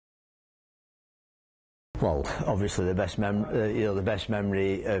Well, obviously the best the best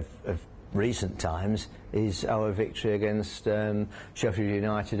memory of recent times is our victory against Sheffield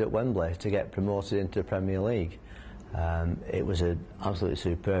United at Wembley to get promoted into the Premier League. It was an absolutely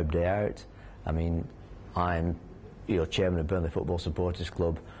superb day out. I mean, I'm chairman of Burnley Football Supporters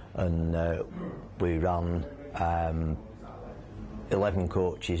Club, and we ran 11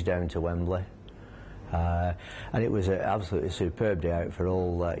 coaches down to Wembley, and it was an absolutely superb day out for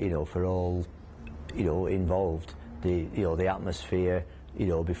all for all involved. The atmosphere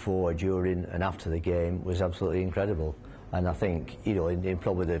before, during and after the game was absolutely incredible. And I think in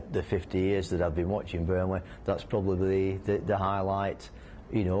probably the 50 years that I've been watching Burnley, that's probably the highlight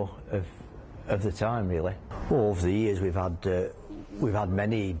of the time, really. Well, over the years we've had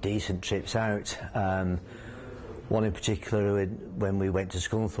many decent trips out. One in particular when we went to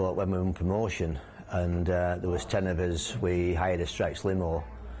Scunthorpe when we won promotion, and there was 10 of us. We hired a Strex limo,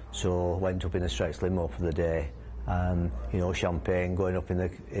 so went up in a Strex limo for the day. Champagne going up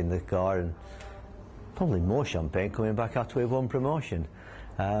in the car, and probably more champagne coming back after we've won promotion.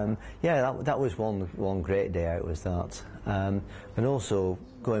 That was one great day out, was that. And also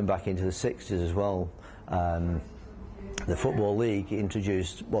going back into the 60s as well, the Football League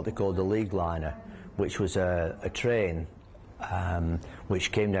introduced what they called the League Liner, which was a train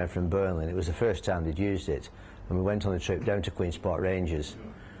which came down from Burnley, and it was the first time they'd used it. And we went on a trip down to Queen's Park Rangers.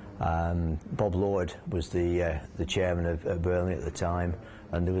 Bob Lord was the chairman of Burnley at the time,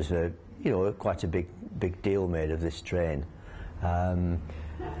 and there was quite a big deal made of this train.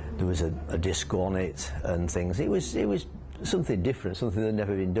 There was a disco on it and things. It was something different, something that had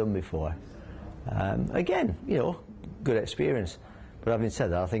never been done before. Again, good experience. But having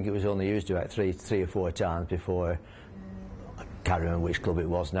said that, I think it was only used about three or four times before. I can't remember which club it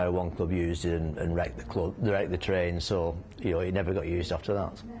was now. One club used it and wrecked the train, so it never got used after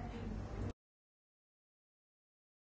that.